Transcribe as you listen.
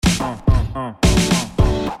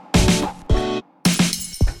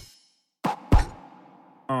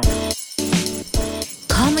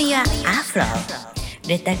Comb your afro,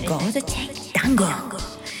 let the gold chain dangle,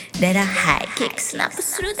 let a high kick snap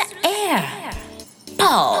through the air.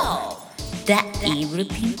 Pow! The evil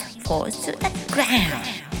pimp falls to the ground.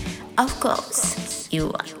 Of course,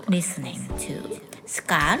 you are listening to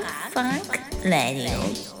Skull Funk Radio,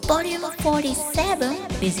 Volume 47,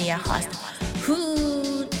 with your host, Fudo1.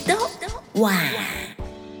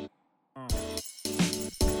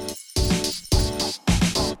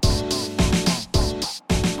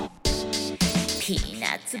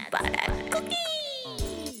 Peanuts butter cookie.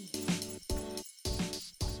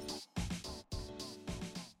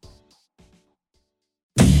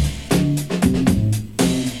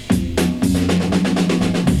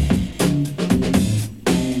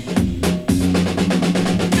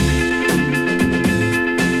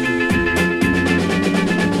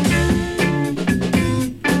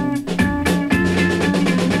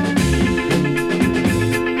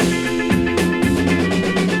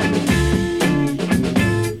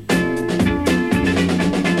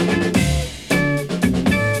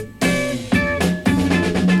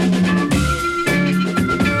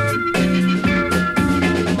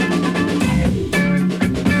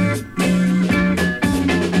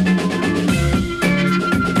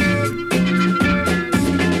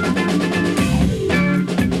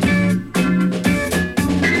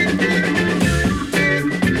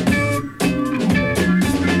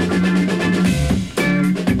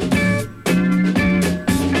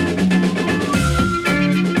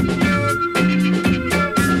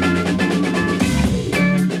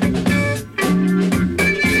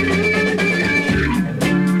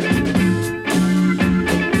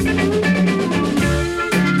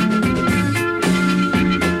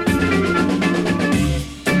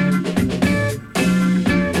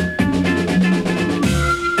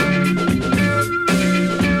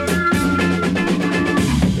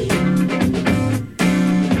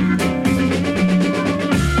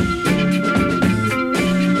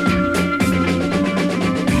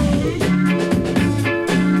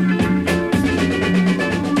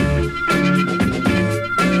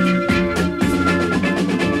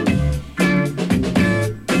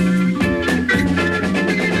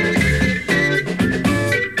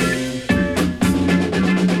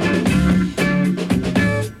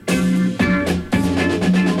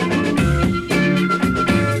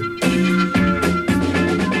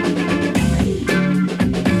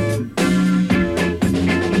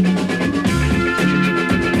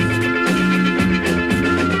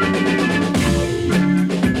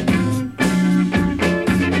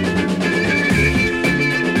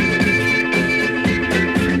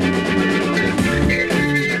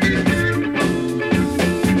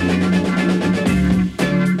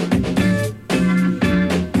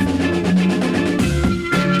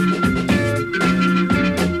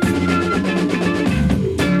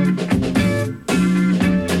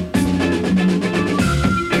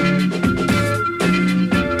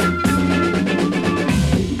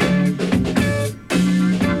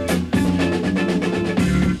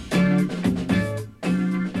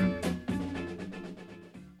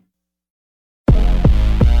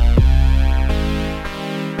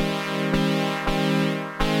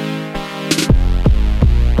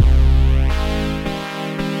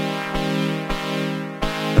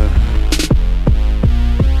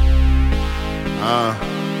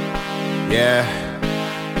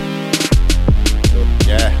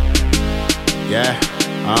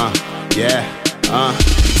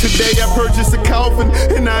 Today I purchased a coffin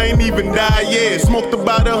and I ain't even died yet. Smoked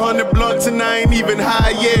about 100 blunts and I ain't even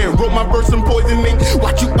high yet. Wrote my verse in poisoning,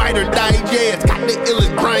 watch you bite or die, yeah. It's got the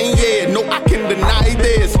illest brain, yeah. No, I can deny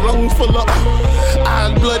this. Lungs full of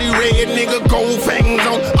eyes bloody red, nigga. Gold fangs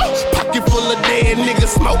on, pocket full of dead, nigga.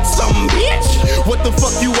 Smoke some, bitch. What the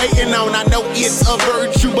fuck you waiting on? I know it's a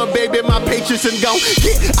virtue, but baby, my patience is gone.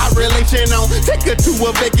 Get our relation on, take her to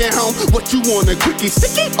a vacant home. What you want, a quickie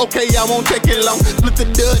sticky? Okay, I won't take it long. Split the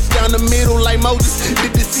Dutch down the middle like Moses.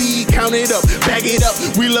 Did the seed, count it up, bag it up.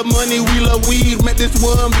 We love money, we love weed. Met this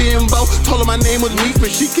one bimbo, told her my name was Meek, but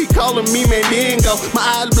she keep calling me Mandingo.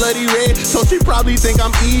 My eyes bloody red, so she probably think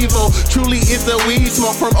I'm evil. Truly, it's the weed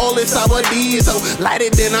smoke from all this sour diesel. Light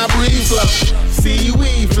it, then I breathe slow. See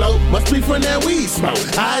weed float, must be from that weed smoke.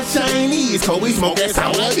 Eyes Chinese, cause we smoke that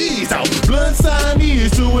sour diesel. Blood Siamese,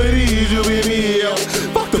 to it is, you be me, yo.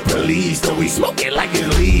 Fuck the police, so we smoke it like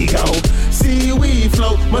it's legal. See weed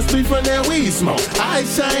float, must be from that weed smoke.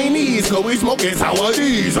 Eyes Chinese, cause we smoke it sour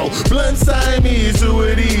diesel. Blood Siamese, to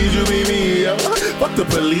it is, you be me, yo. Fuck the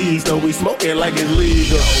police, so we smoke it like it's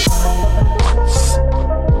legal.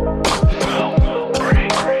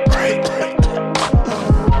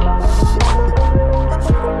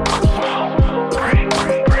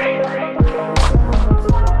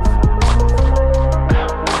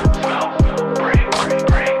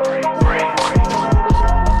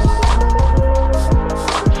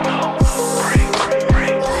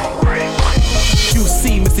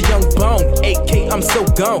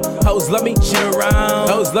 don't. Hoes love me, shit around.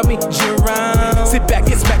 Hoes love me, shit around. Sit back,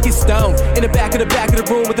 get smack, get stoned. In the back of the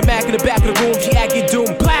room with the Mac in the back of the room. She act, get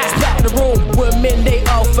doomed. Blast, back in the room. Women, they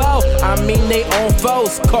all foul. I mean, they own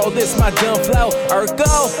foes. Call this my dumb flow.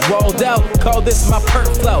 Ergo, rolled out. Call this my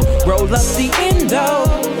perk flow. Roll up the endo.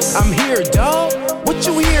 I'm here, dawg. What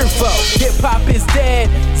you here for? Hip-hop is dead.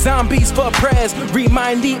 Zombies for press.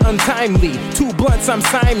 Remind the untimely. 2 blunts, I'm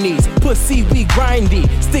Siamese. Pussy, we grindy.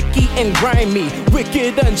 Sticky and grimy.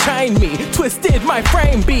 Wicked, unchine me. Twisted, my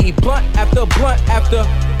frame be. Blunt after blunt after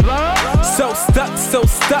blunt. So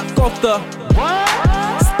stuck off the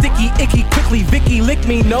sticky, icky, quickly. Vicky lick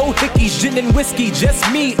me. No hickeys, gin and whiskey. Just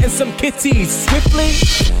me and some kitties. Swiftly.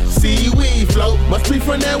 See we float, must be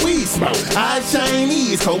from that weed smoke. Eyes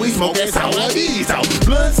Chinese, cause we smoke that sour diesel.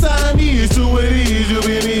 Blood Siamese, to it is, you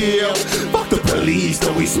be me, yo. Fuck the police,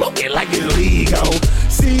 though we smoke it like it's legal.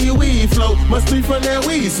 See we float, must be from that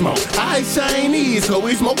weed smoke. Eyes Chinese, cause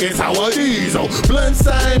we smoke that sour diesel. Blood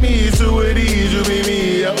Siamese, to it is, you be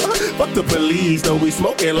me, yo. Fuck the police, though we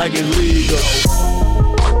smoke it like it's legal.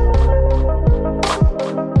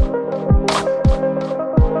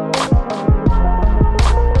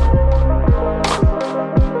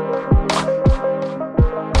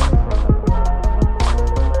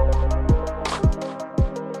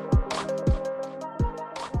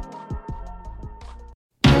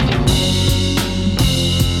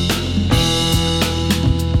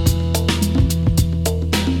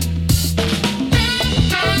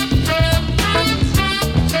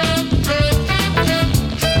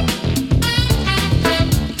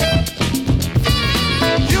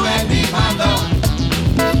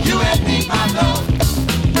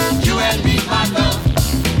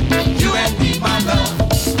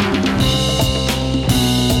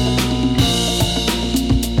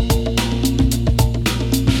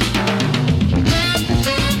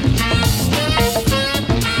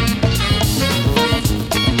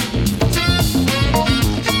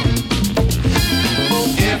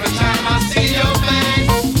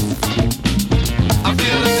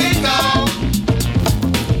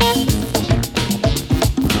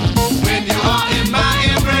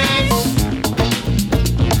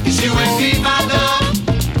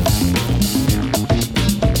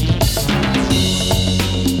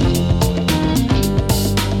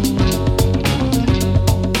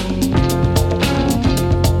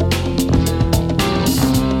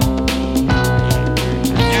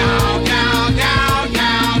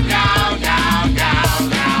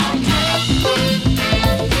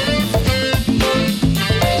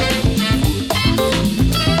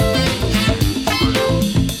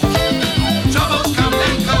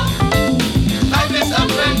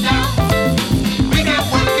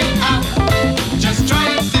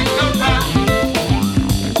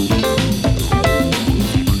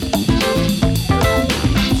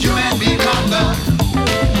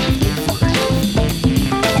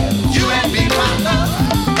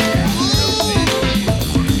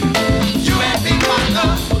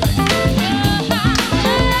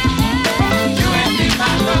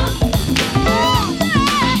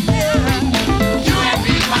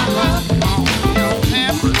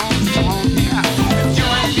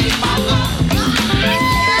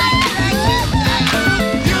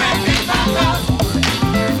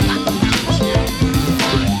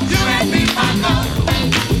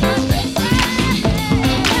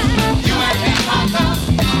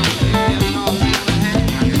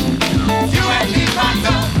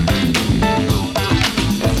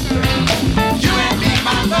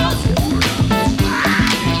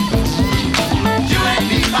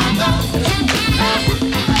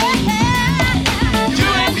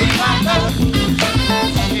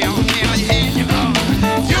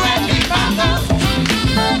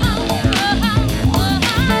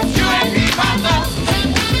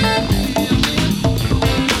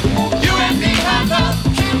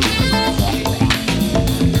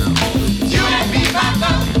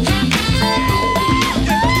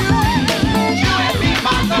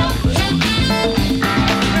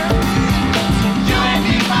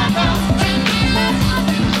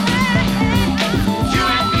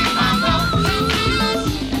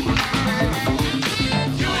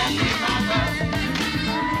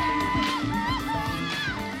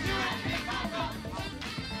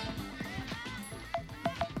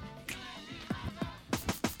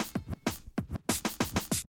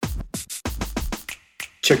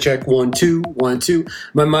 Check, 1, 2, 1, 2.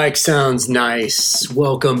 My mic sounds nice.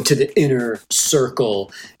 Welcome to the inner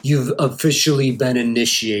circle. You've officially been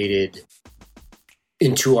initiated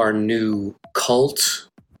into our new cult.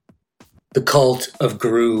 The cult of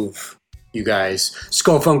groove, you guys.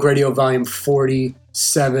 Skull Funk Radio Volume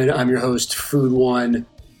 47. I'm your host, Food One.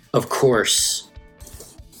 of course.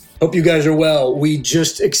 Hope you guys are well. We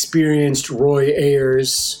just experienced Roy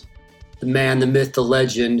Ayers, the man, the myth, the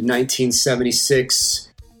legend,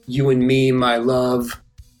 1976, You and Me, My Love.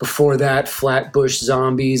 Before that, Flatbush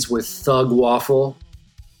Zombies with Thug Waffle,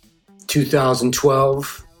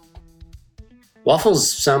 2012.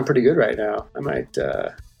 Waffles sound pretty good right now. I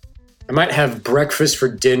might have breakfast for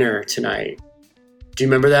dinner tonight. Do you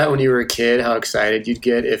remember that when you were a kid, how excited you'd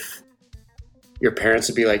get if your parents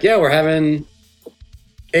would be like, yeah, we're having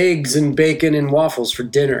eggs and bacon and waffles for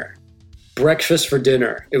dinner. Breakfast for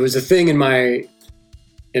dinner. It was a thing in my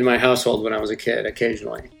household when I was a kid,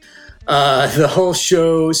 occasionally. The whole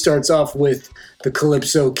show starts off with the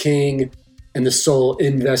Calypso King and the Soul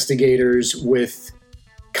Investigators with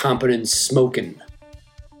Competence Smokin'.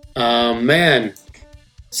 Man,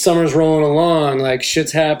 summer's rolling along, like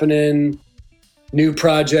shit's happening, new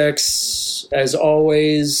projects. As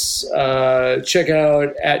always, check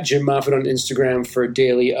out at Jim Moffitt on Instagram for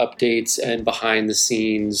daily updates and behind the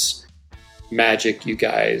scenes magic, you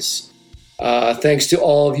guys. Thanks to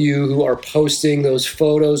all of you who are posting those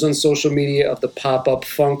photos on social media of the pop-up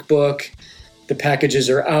funk book. The packages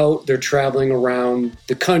are out. They're traveling around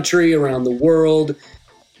the country, around the world,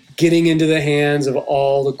 getting into the hands of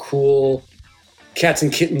all the cool cats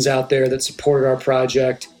and kittens out there that supported our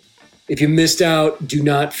project. If you missed out, do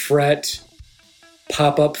not fret.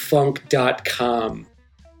 popupfunk.com.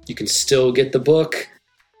 You can still get the book.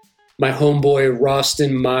 My homeboy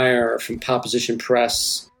Rostin Meyer from Proposition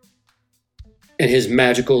Press and his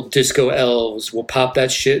magical disco elves will pop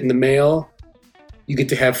that shit in the mail. You get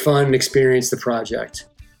to have fun and experience the project.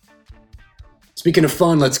 Speaking of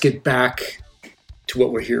fun, let's get back to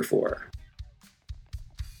what we're here for.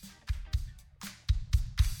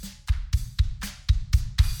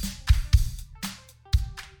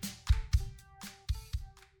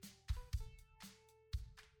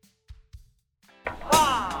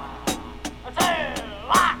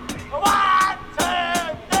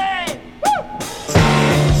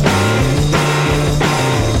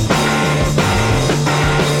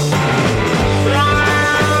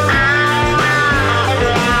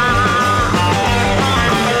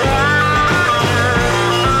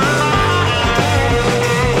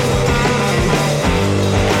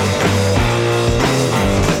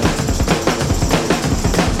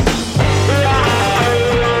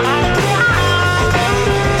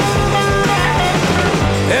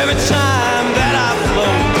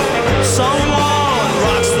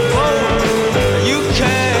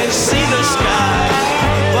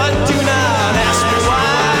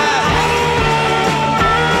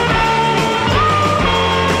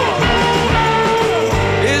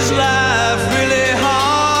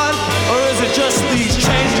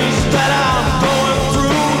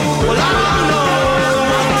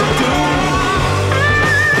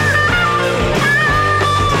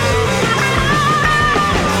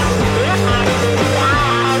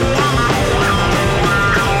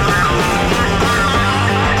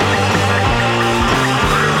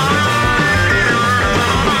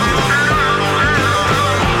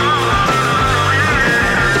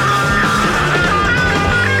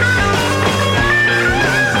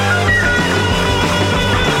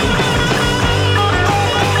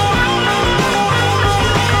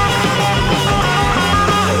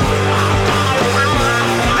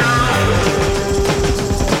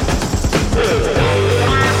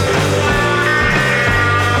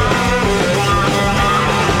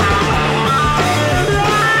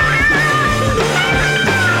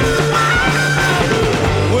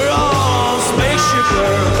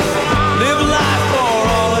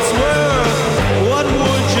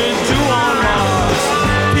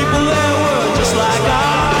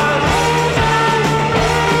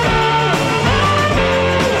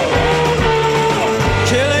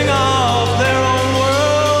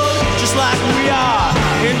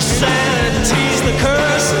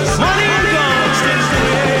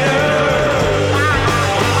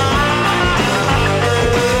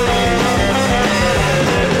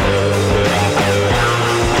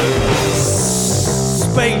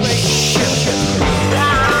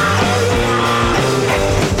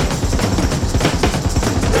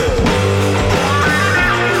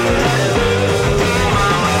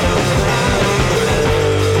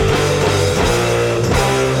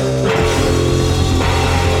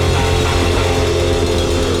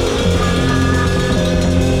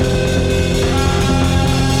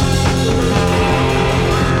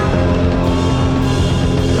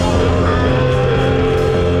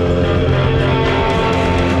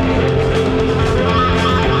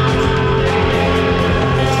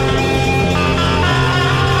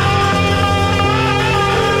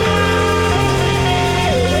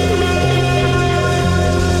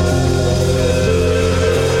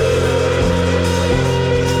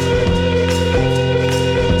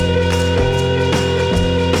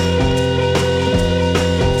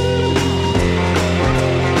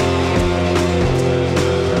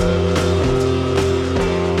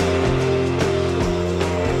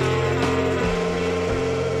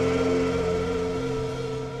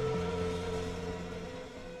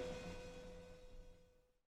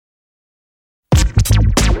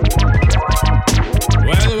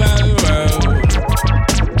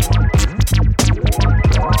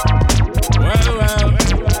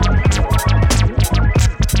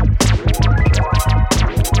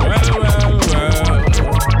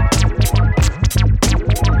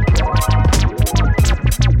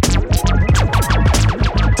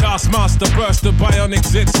 master burst the bionic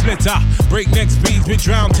zit splitter. Breakneck speeds, we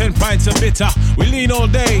drown 10 pints of bitter. We lean all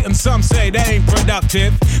day and some say that ain't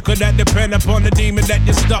productive. Could that depend upon the demon that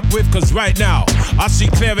you're stuck with? Cause right now, I see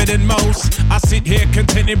clearer than most. I sit here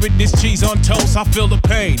contented with this cheese on toast. I feel the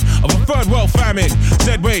pain of a third world famine.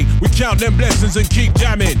 Said wait, we count them blessings and keep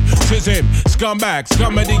jamming. Tis him, scumbag,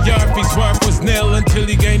 scum of the earth. His worth was nil until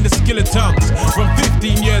he gained the skill of tongues. From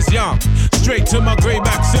 15 years young, straight to my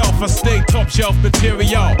greyback self, I stay top shelf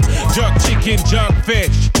material. Jerk chicken, jerk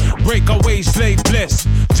fish, break away slave bliss.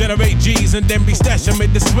 Generate G's and then be stashing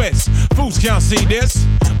with the Swiss. Fools can't see this.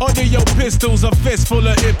 Under your pistols, a fist full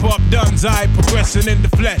of hip-hop duns. I progressing in the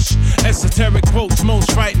flesh. Esoteric quotes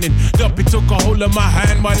most frightening. Duppy took a hold of my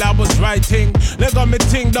hand while I was writing. Leg on me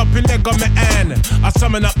ting, Duppy leg on me an. I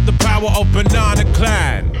summon up the power of Banana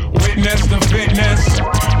Clan. Witness the fitness,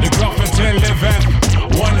 the Grafferton liveth.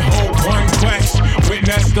 One hope, one quest.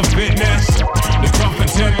 Witness the fitness, the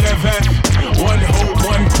Grafferton liveth. One hope,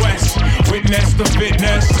 one quest. Witness the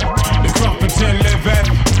fitness, the Grafferton liveth.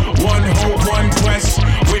 One hope, one quest.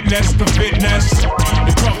 Witness the fitness,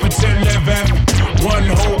 the Grafferton liveth. One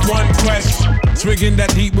hope, one quest. Swigging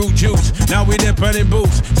that deep root juice. Now we them burning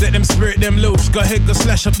boots. Set them spirit them loose. Go ahead, go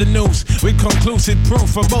slash up the news. With conclusive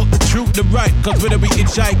proof about the truth, the right. Cause whether we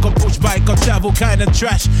hitchhike or push bike or travel kind of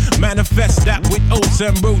trash. Manifest that with oats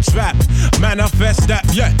and roots rap. Manifest that,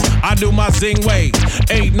 yeah, I do my zing way.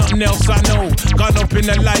 Ain't nothing else I know. Gone up in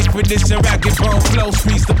the life with this ragged bone flow.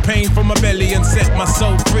 Squeeze the pain from my belly and set my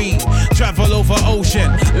soul free. Travel over ocean,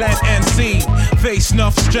 land and sea. Face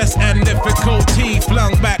enough stress and difficulty.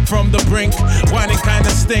 Flung back from the brink. Whining kinda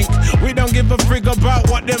stink. We don't give a frig about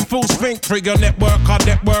what them fools think. Trigger network, our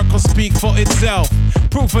network will speak for itself.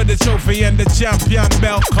 Proof of the trophy and the champion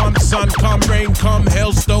belt. Come sun, come rain, come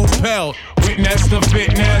hailstone pelt. Witness the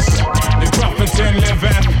fitness, the Grafferton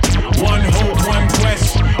liveth. One hope, one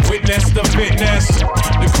quest. Witness the fitness,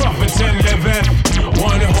 the Grafferton liveth.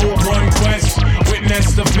 One hope, one quest.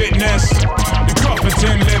 Witness the fitness, the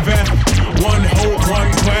Grafferton liveth. One hope,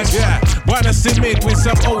 one quest. Yeah, wanna submit with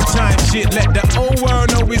some old time shit. Let the old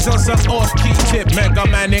world know he's on some off-key tip. Mega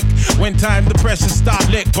manic. When time the pressure start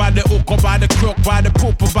licked by the hook or by the crook, by the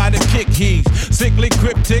poop or by the kick. He's sickly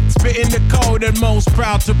cryptic, spitting the code and most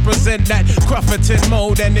proud to present that Grafferton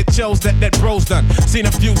mode. And it shows that bro's done. Seen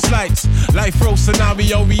a few slights. Life row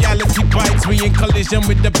scenario, reality bites. We in collision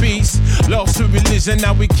with the beast. Lost to religion,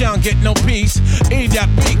 now we can't get no peace. Idiot,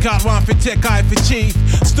 we can't want for tech, eye for chief.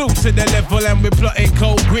 Stoop to the level and we're plotting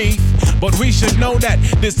cold grief. But we should know that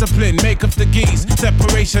discipline make up the geese.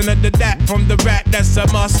 Separation of the dat from the rat, that's a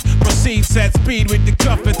must. Proceed, set speed with the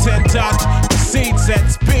Grafferton touch. Proceed, set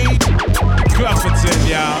speed. Grafferton,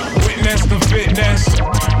 y'all. Witness the fitness,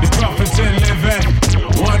 the Grafferton liveth.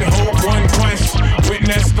 One hope, one quest.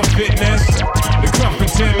 Witness the fitness, the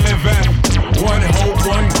Grafferton liveth. One hope,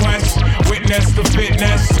 one quest. Witness the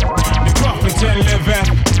fitness, the Grafferton liveth.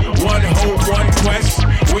 One hope, one quest.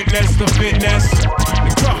 Witness the fitness,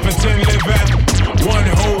 the Grafferton liveth. One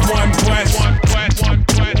hope, one quest. One quest, one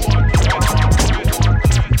quest, one quest.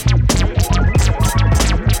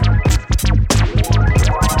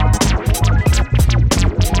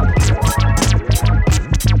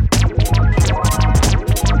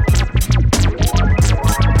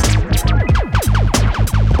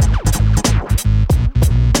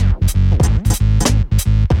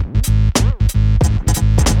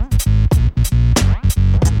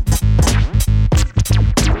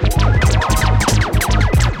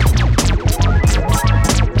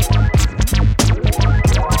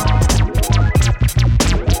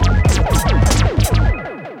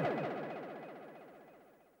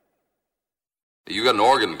 You got an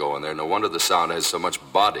organ going there. No wonder the sound has so much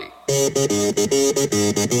body.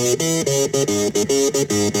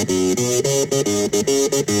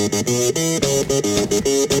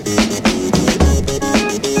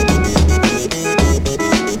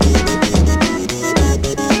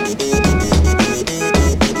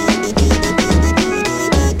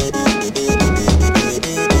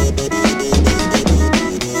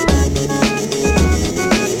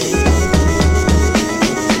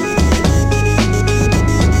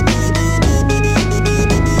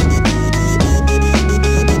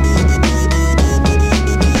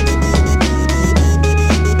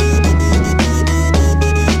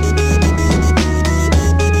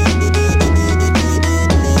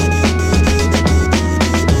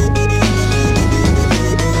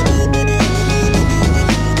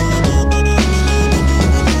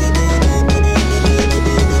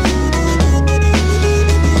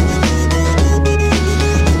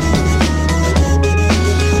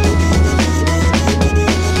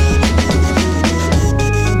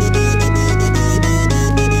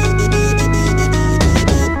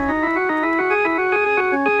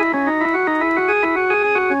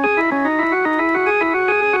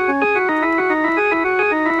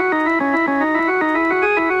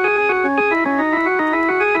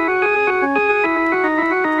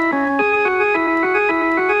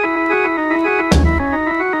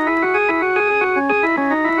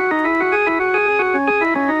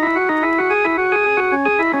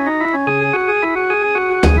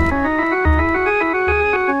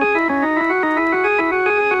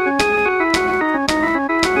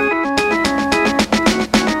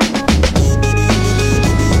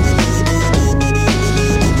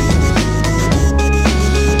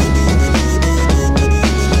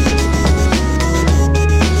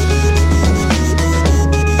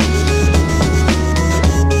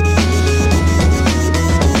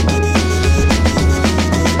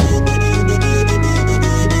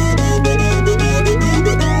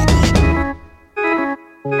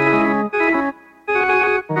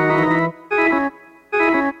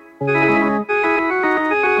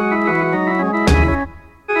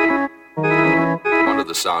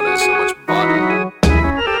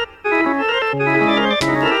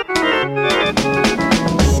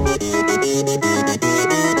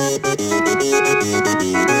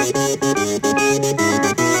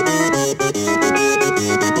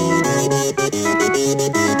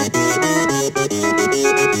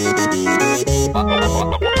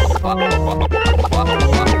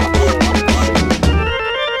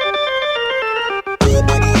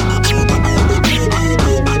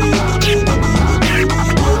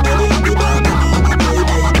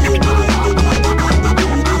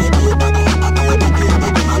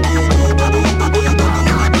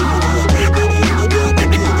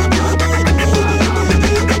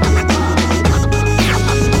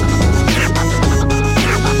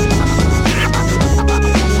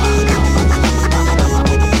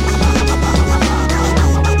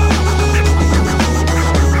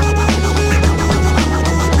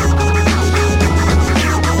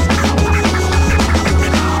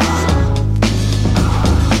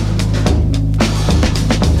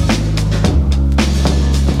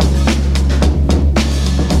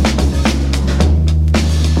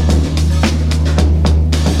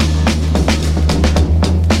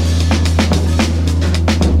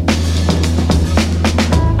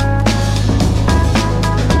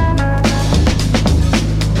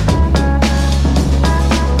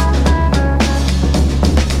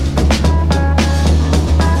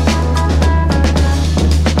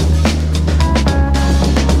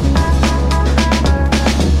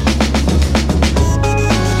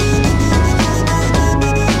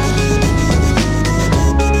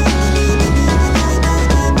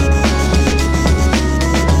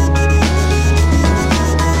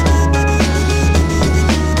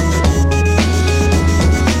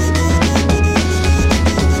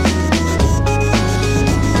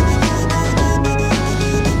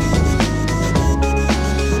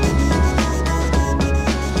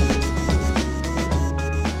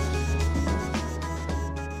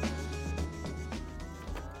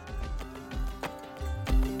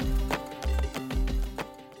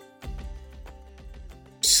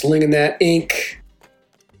 Slinging that ink,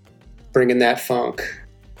 bringing that funk.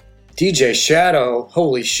 DJ Shadow,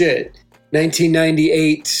 holy shit.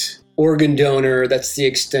 1998 Organ Donor, that's the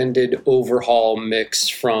extended overhaul mix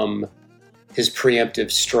from his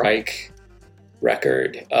Preemptive Strike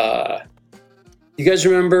record. You guys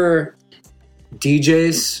remember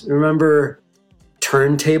DJs? Remember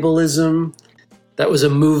turntablism? That was a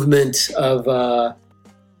movement of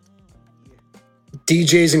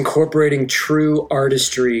DJs incorporating true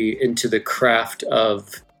artistry into the craft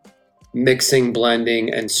of mixing,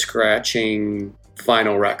 blending, and scratching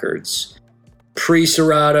vinyl records.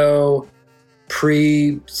 Pre-Serato,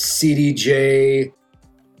 pre-CDJ,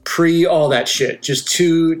 pre-all that shit. Just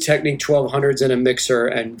two Technic 1200s and a mixer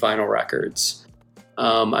and vinyl records.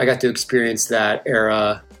 I got to experience that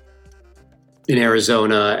era in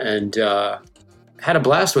Arizona and had a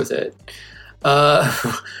blast with it.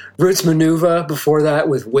 Roots Manuva before that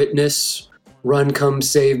with Witness. Run Come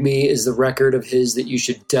Save Me is the record of his that you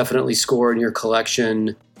should definitely score in your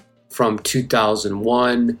collection from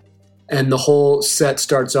 2001. And the whole set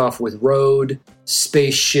starts off with Road,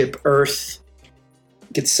 Spaceship Earth.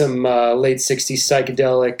 Get some late 60s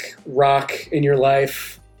psychedelic rock in your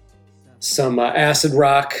life. Some acid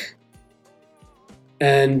rock.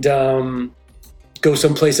 And go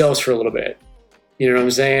someplace else for a little bit. You know what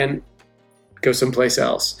I'm saying? Go someplace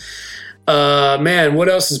else. Man, what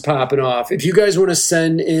else is popping off? If you guys want to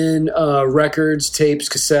send in records, tapes,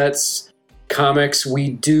 cassettes, comics,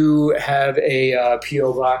 we do have a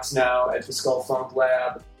P.O. box now at the Skull Funk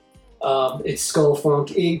Lab. It's Skull Funk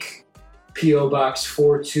Inc., P.O. Box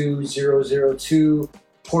 42002,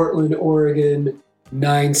 Portland, Oregon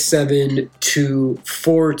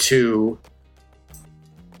 97242.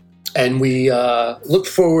 And we look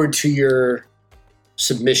forward to your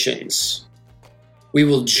submissions. We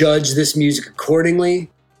will judge this music accordingly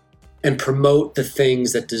and promote the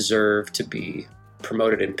things that deserve to be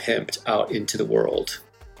promoted and pimped out into the world.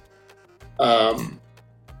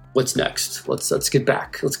 What's next? Let's get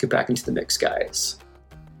back. Let's get back into the mix, guys.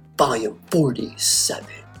 Volume 47.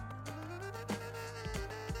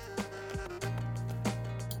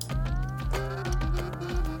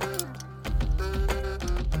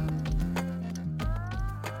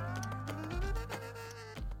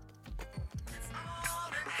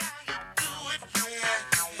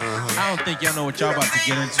 I don't think y'all know what y'all about to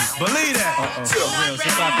get into. Believe that. For real, it's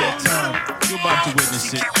about that time. You're about to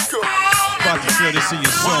witness it. About to feel this in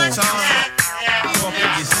your soul. Pump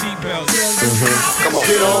in your seatbelts. Come on.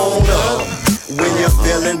 Get on up when you're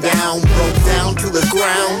feeling down, broke down to the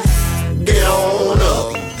ground. Get on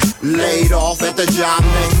up. Laid off at the job,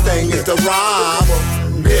 next thing is to rob.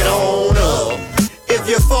 Get on up.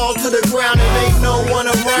 If you fall to the ground and ain't no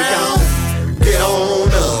one around, get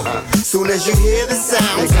on up. Soon as you hear the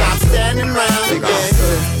sound, stop standing round again.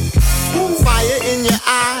 Fire in your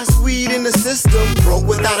eyes, weed cheating the system. Broke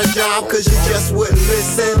without a job cause you just wouldn't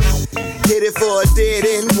listen. Hit it for a dead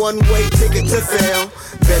end, one-way ticket to fail.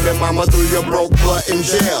 Baby mama threw your broke butt in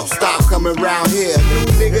jail. Stop coming round here, new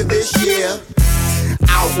nigga this year.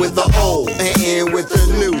 Out with the old and in with the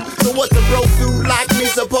new. So what's a broke dude like me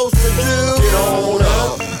supposed to do? Get on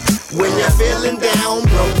up. When you're feeling down,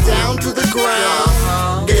 broke down to the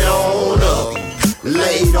ground. Get on up.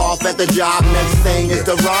 Laid off at the job, next thing is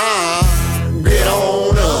to rob. Get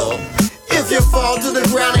on up. If you fall to the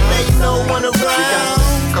ground and ain't no one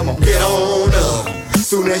around, come on, get on up.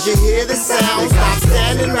 Soon as you hear the sound, stop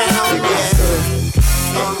standing around.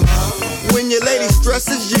 When your lady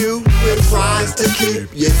stresses you and tries to keep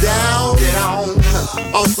you down, get on.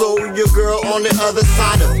 Also, your girl on the other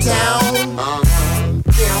side of town.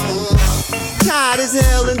 Tired as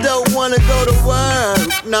hell and don't wanna go to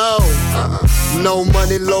work. No, no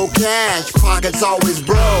money, low cash, pockets always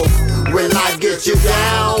broke. When life gets you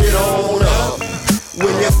down, get on up.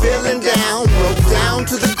 When you're feeling down, broke down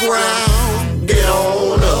to the ground, get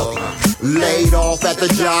on up. Laid off at the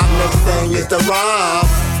job, next thing is to rob.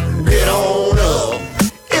 Get on up.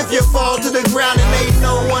 If you fall to the ground and ain't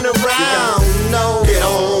no one around, no, get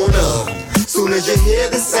on up. Soon as you hear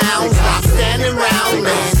the sound, stop standing around,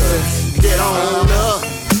 man. Get on up,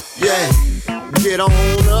 yeah. Get on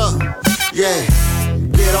up, yeah.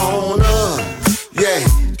 Get on up, yeah.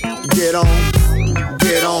 Get on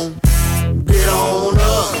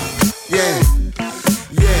up, yeah.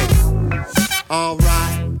 Yeah. All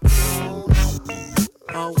right.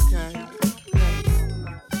 Okay.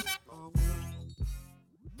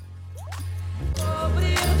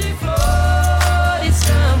 Brilho de flores,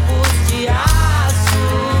 campos de aço.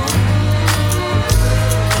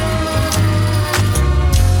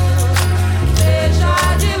 Beija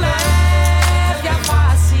de leve a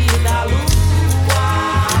face da lua.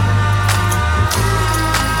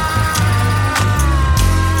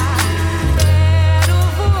 Quero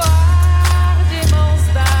voar de mãos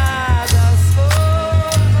dadas por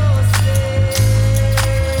você.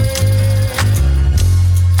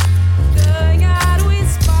 Ganhar o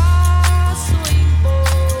espaço em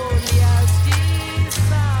bolhas de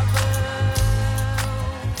sabão. Quero voar de mãos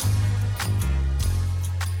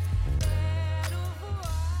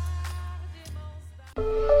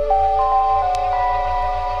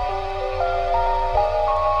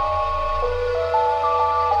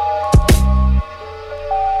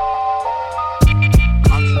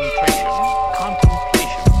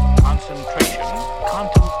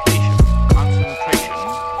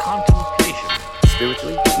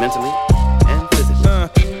Spiritually, mentally, and physically.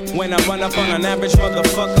 When I run up on an average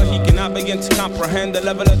motherfucker, he cannot begin to comprehend the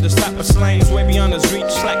level of this type of slang. It's way beyond his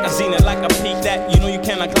reach, like a zenith, like a peak that you know you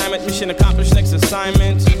cannot climb it. Mission accomplished, next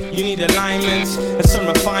assignment. You need alignments and some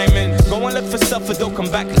refinement. Go and look for self, but don't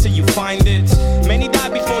come back until you find it. Many die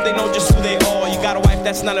before they know just who they are. You got a wife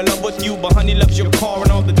that's not in love with you, but honey loves your car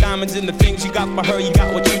and all the diamonds and the things you got for her. You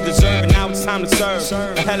got what you deserve, and now it's time to serve.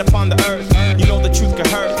 The hell upon the earth, you know the truth can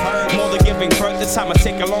hurt. More than giving birth, this time I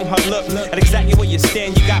take a long hard look at exactly where you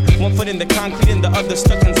stand. You got one foot in the concrete and the other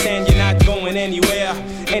stuck in sand. You're not going anywhere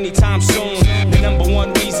anytime soon. The number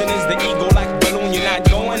one reason is the ego like a balloon. You're not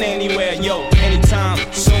going anywhere, yo, anytime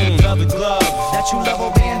soon. Velvet glove that you love,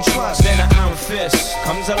 obey and trust. Then an iron fist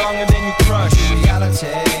comes along and then you crush reality.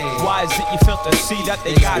 Why is it you felt to see that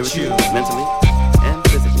they got you? Mentally, and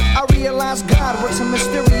physically. I realize God works in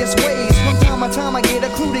mysterious ways. From time to time I get a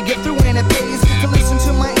clue to get through and it pays to listen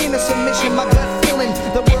to my inner submission, my gut feeling.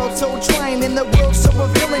 The world's so trying and the world's so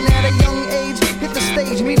revealing. At a young age, hit the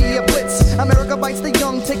stage, media blitz. America bites the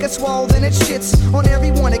young, take a swallow, then it shits on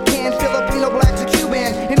everyone it can. Filipino, black to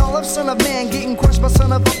Cuban, and all of Son of Man getting crushed by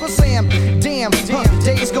Son of Uncle Sam. Damn,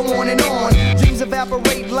 days go on and on. Dreams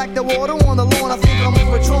evaporate like the water on the lawn. I think I'm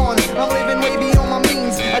overdrawn. I'm living way beyond my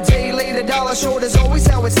means. A day later, dollar short is always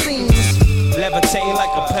how it seems. Levitating like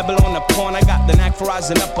a pebble on a pond. I got the knack for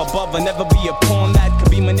rising up above and never be a pawn that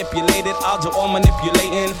could be manipulated. I'll do all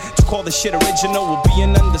manipulating. To call the shit original will be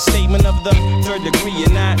an understatement of the third degree.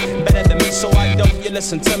 You're not better than me, so I don't. You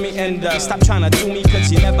listen to me and stop trying to do me,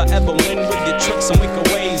 cause you never ever win with your tricks and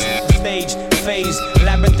wicked ways. Stage, phase,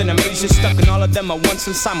 labyrinth and a maze. You're stuck in all of them at once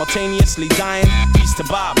and simultaneously dying. Peace to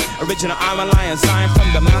Bob, original Island Lion, Zion.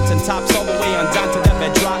 From the mountaintops all the way on down to the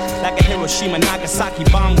bedrock. Like a Hiroshima, Nagasaki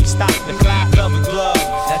bomb, we stop the clock. Velvet glove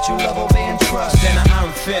that you love, obey and trust. Then an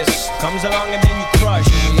iron fist comes along and then you crush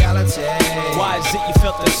reality. Why is it you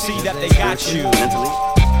felt to see that they got you? Mentally,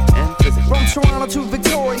 and physically. From Toronto to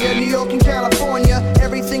Victoria, New York and California,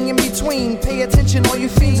 everything in between. Pay attention, all you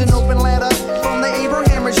fiends, an open ladder from the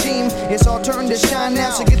Abraham regime. It's our turn to shine now,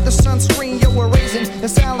 so get the sunscreen. Yo, we're raising the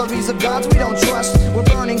salaries of gods we don't trust. We're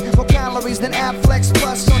burning vocalities than Afflex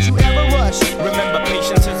Plus. Don't you ever rush. Remember,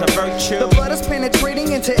 patience is a virtue. The blood is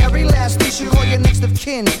penetrating into every last tissue. Call your next of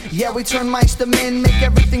kin. Yeah, we turn mice to men, make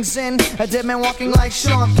everything zen. A dead man walking like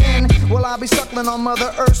Sean Penn. Well, I'll be suckling on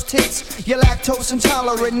Mother Earth's tits. You're lactose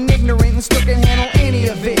intolerant and ignorant and still can handle any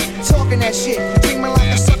of it. Talking that shit, dreaming like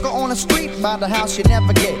a sucker on the street. By the house you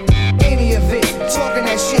never get any of it. Talking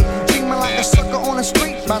that shit, dreaming like a sucker on the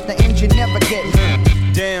street. About the end you never get.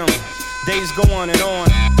 Damn, days go on and on.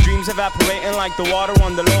 Dreams evaporating like the water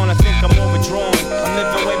on the lawn. I think I'm overdrawn. I'm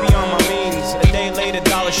living way beyond my means. A day later,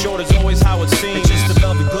 dollar short is always how it seems. It's just a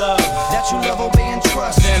velvet glove that you love, obey, and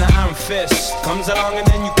trust. Then an iron fist comes along and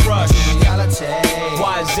then you crush. Reality.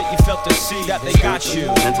 Why is it you felt to see that they got you?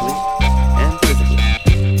 Mentally and physically.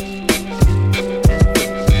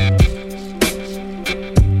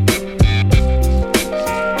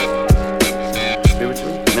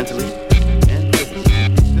 Spiritually, mentally, and physically.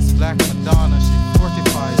 This Black Madonna, she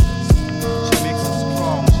fortifies us. She makes us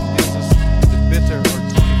strong. She gives us the bitter or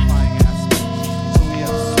tonifying aspect. So we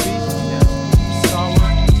have sweet, we have sour,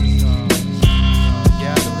 which is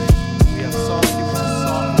gathering. We have salty, which is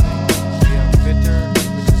softening. We have bitter,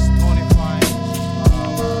 which is tonifying.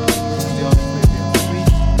 This is the other way. We have sweet,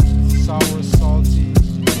 sour, salty,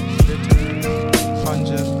 bitter,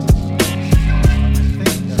 pungent. I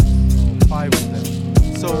think that's 5 of them.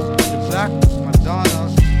 So the Black Madonna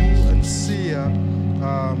and Sia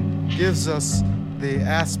gives us the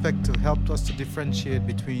aspect to help us to differentiate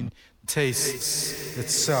between tastes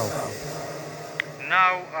itself.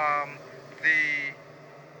 Now, the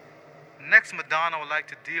next Madonna I would like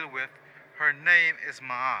to deal with, her name is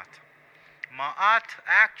Ma'at. Ma'at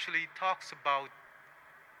actually talks about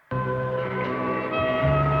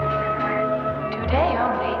Today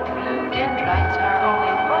only, blue dendrites are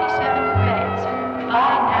only 47 credits.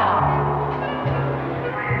 Buy now.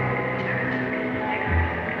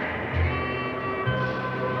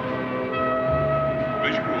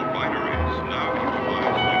 Visual binaries now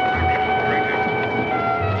utilized in actual radio.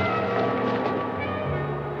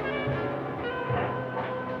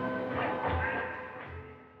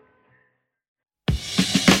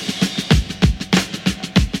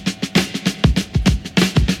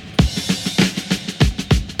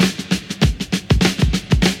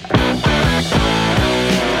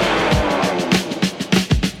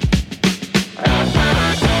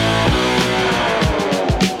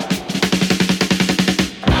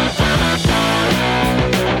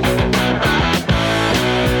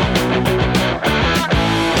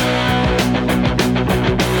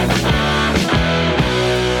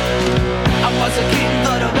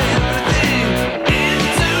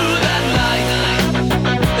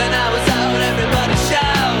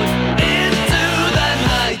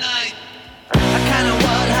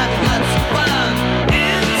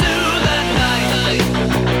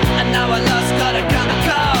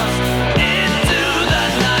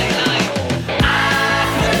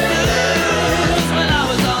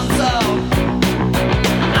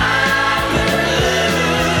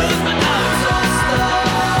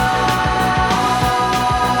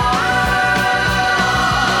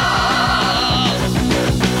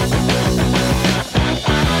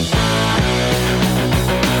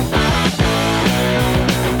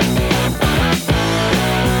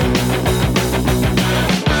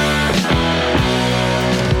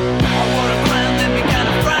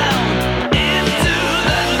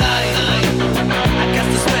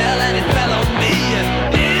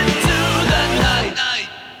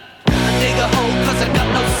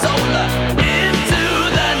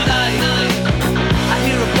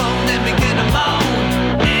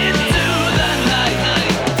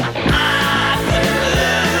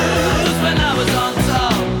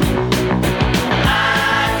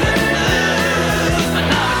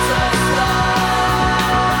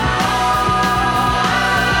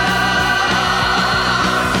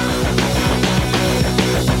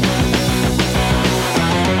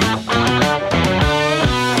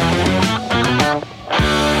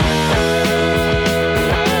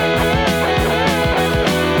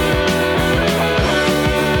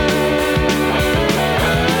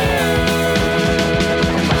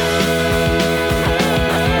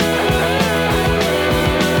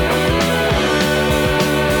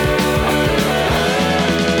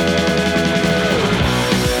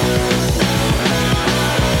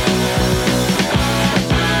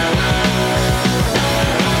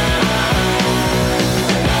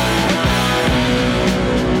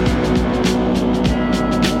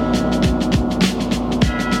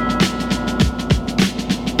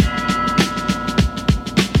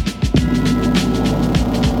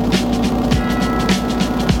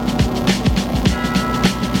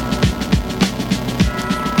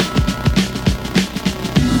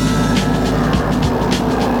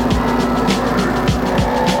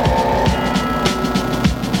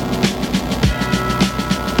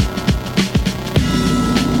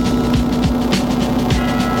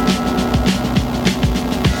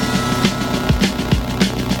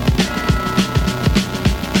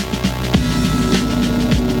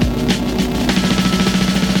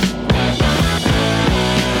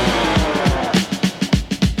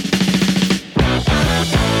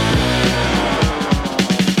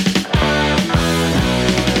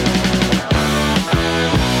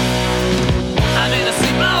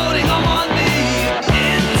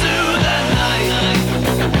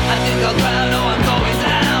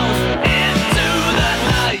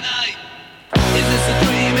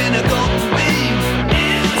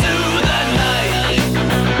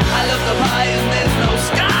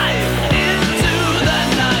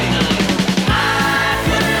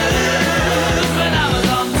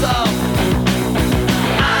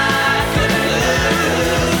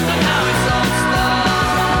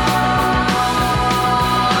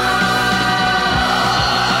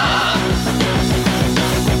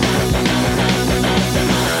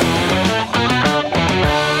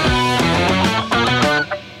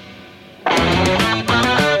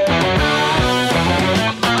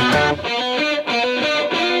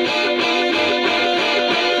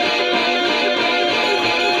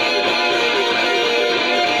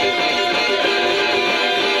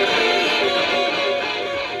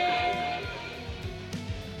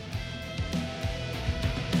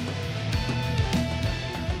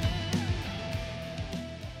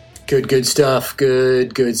 Good stuff.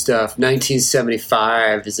 Good stuff.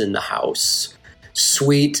 1975 is in the house.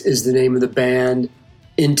 Sweet is the name of the band.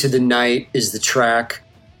 Into the Night is the track.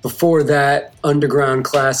 Before that, underground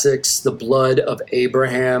classics, The Blood of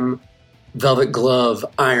Abraham, Velvet Glove,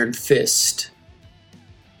 Iron Fist.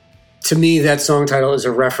 To me, that song title is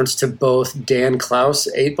a reference to both Dan Klaus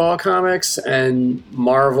 8-Ball comics and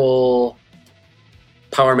Marvel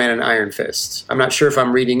Power Man and Iron Fist. I'm not sure if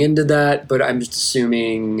I'm reading into that, but I'm just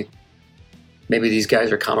assuming maybe these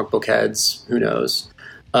guys are comic book heads. Who knows?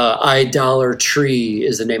 Idolatry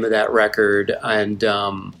is the name of that record, and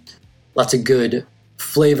lots of good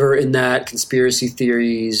flavor in that. Conspiracy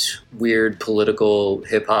theories, weird political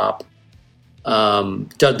hip-hop.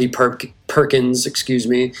 Dudley Perkins,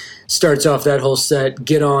 starts off that whole set.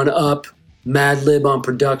 Get On Up, Madlib on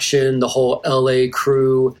production, the whole LA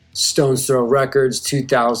crew, Stones Throw Records,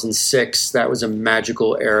 2006. That was a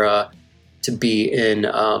magical era to be in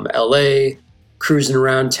LA, cruising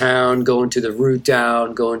around town, going to the Root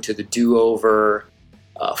Down, going to the Do-Over,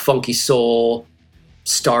 Funky Soul,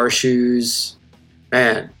 Star Shoes.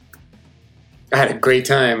 Man, I had a great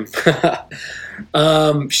time.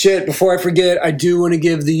 Before I forget, I do want to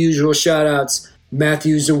give the usual shout-outs.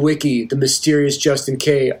 Matthew Zawicki, the mysterious Justin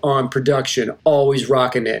K on production, always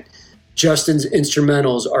rocking it. Justin's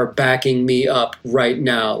instrumentals are backing me up right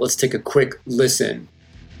now. Let's take a quick listen.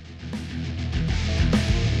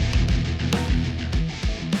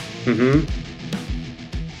 You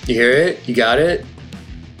hear it? You got it?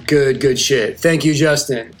 Good shit. Thank you,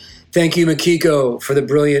 Justin. Thank you, Makiko, for the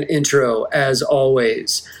brilliant intro, as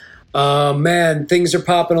always. Man, things are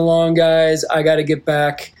popping along, guys. I got to get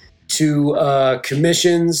back to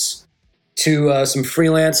commissions, to some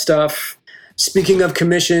freelance stuff. Speaking of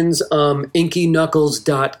commissions,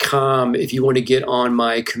 inkyknuckles.com if you want to get on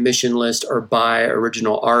my commission list or buy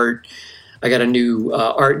original art. I got a new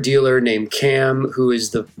art dealer named Cam, who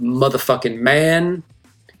is the motherfucking man.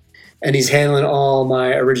 And he's handling all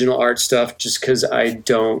my original art stuff just because I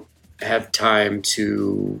don't have time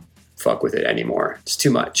to fuck with it anymore. It's too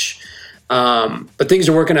much. But things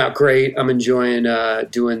are working out great. I'm enjoying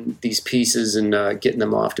doing these pieces and getting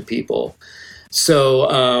them off to people. So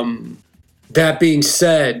that being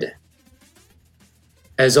said,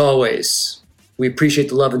 as always, we appreciate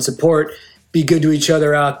the love and support. Be good to each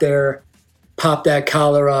other out there. Pop that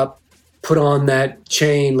collar up. Put on that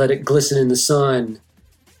chain. Let it glisten in the sun.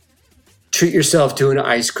 Treat yourself to an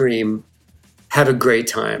ice cream. Have a great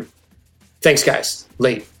time. Thanks, guys.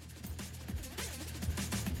 Late.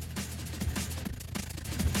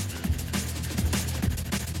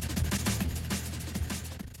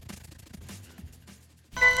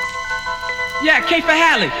 Yeah, K for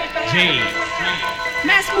Hallie. James.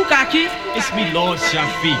 Matt Smukaki. It's me, Lord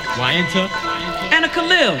Shafiq. Wyanta. Anna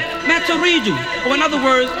Khalil. Matt Taridu. Or in other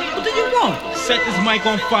words, what do you want? Set this mic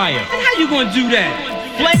on fire. And how you gonna do that?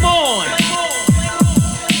 Flame on!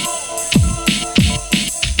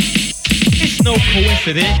 It's no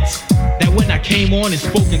coincidence that when I came on and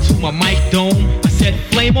spoke into my mic dome, I said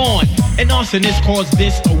flame on. An arsonist calls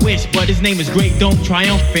this a wish, but his name is Great Dome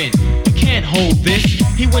Triumphant. You can't hold this.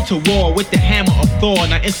 He went to war with the hammer of Thor.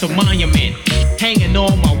 Now it's a monument hanging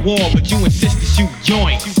on my wall, but you insist to shoot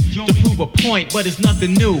joints to prove a point, but it's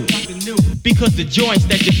nothing new. Because the joints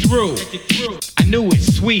that you threw, I knew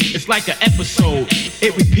it's sweet. It's like an episode.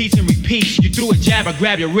 It repeats and repeats. You threw a jab, I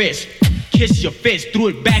grab your wrist. Kiss your fist, threw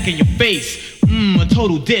it back in your face. A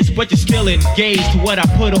total diss, but you're still engaged to what I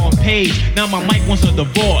put on page. Now my mic wants a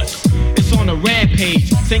divorce. It's on a rampage,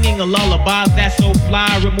 singing a lullaby that's so fly.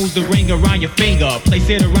 Removes the ring around your finger, place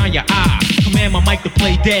it around your eye. Command my mic to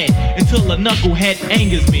play dead until a knucklehead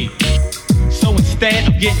angers me. So instead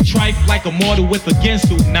of getting trifed like a mortal with a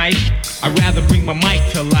Ginsu knife, I'd rather bring my mic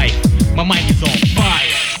to life. My mic is on fire.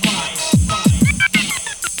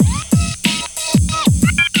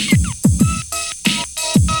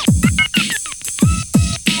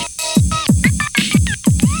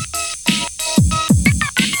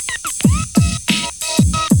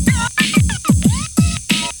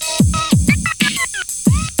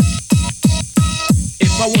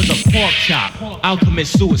 If I was a pork chop, I'll commit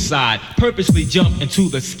suicide. Purposely jump into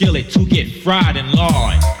the skillet to get fried and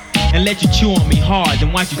lard. And let you chew on me hard,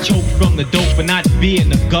 then watch you choke from the dope for not being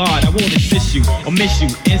the guard. I won't assist you or miss you,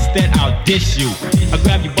 instead I'll dish you. I'll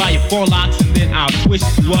grab you by your forelocks and then I'll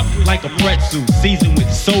twist you up like a pretzel, seasoned with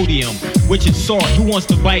sodium, which is salt. Who wants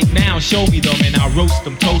to bite now? Show me them and I'll roast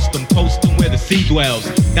them, toast them where the sea dwells.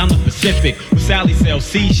 Down the Pacific, where Sally sells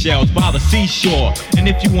seashells by the seashore. And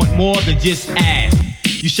if you want more, then just ask.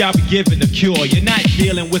 you shall be given a cure. You're not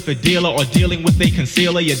dealing with a dealer or dealing with a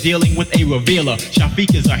concealer. You're dealing with a revealer.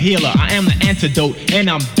 Shafiq is a healer. I am the antidote, and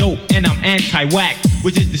I'm dope, and I'm anti-whack.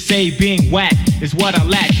 Which is to say being whack is what I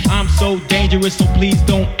lack. I'm so dangerous, so please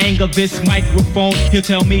don't anger this microphone. He'll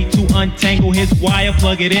tell me to untangle his wire,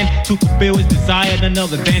 plug it in to fulfill his desire.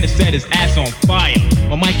 Another Vanna set his ass on fire.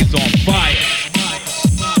 My mic is on fire.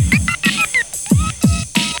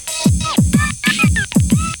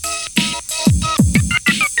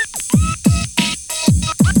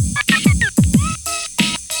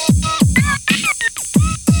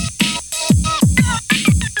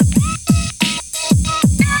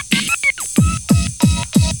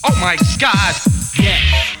 Oh my God!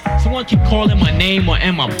 Yes, someone keep calling my name, or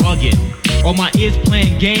am I bugging? Or my ears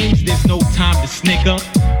playing games, there's no time to snicker.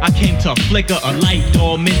 I came to flicker a light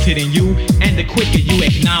dormanted in you, and the quicker you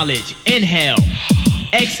acknowledge, inhale,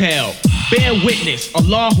 exhale, bear witness,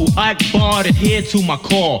 Allahu Akbar, adhere to my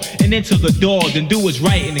call, and into the door, then do what's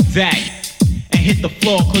right and exact. And hit the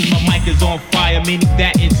floor, cause my mic is on fire, meaning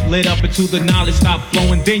that it's lit up until the knowledge stop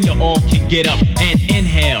flowing, then you all can get up and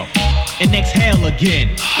inhale. And exhale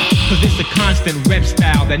again, cause it's a constant rep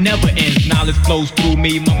style that never ends. Knowledge flows through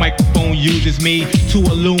me, my microphone uses me to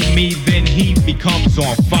illume me, then he becomes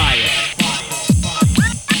on fire.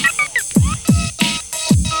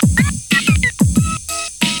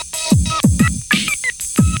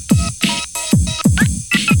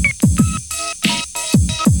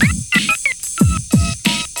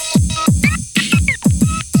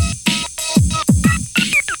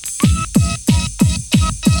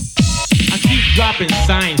 Dropping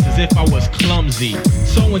signs as if I was clumsy,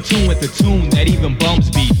 so in tune with the tune that even bums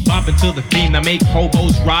be. Bopping to the theme that make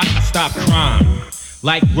hobos rock. I stop crime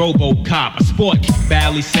like RoboCop. I sport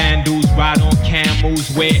Bally sandals, ride on camels,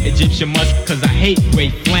 wear Egyptian musk cause I hate gray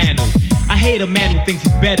flannel. I hate a man who thinks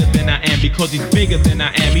he's better than I am because he's bigger than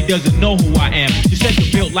I am. He doesn't know who I am. You said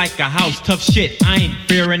you're built like a house, tough shit, I ain't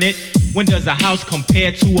fearing it. When does a house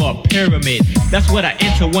compare to a pyramid? That's what I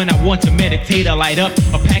enter when I want to meditate. I light up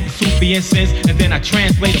a pack of Sufi incense, and then I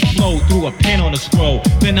translate a flow through a pen on a scroll.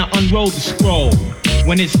 Then I unroll the scroll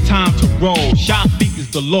when it's time to roll. Shafiq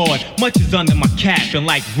is the Lord, much is under my cap, and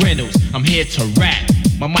like Reynolds, I'm here to rap.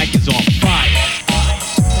 My mic is on fire.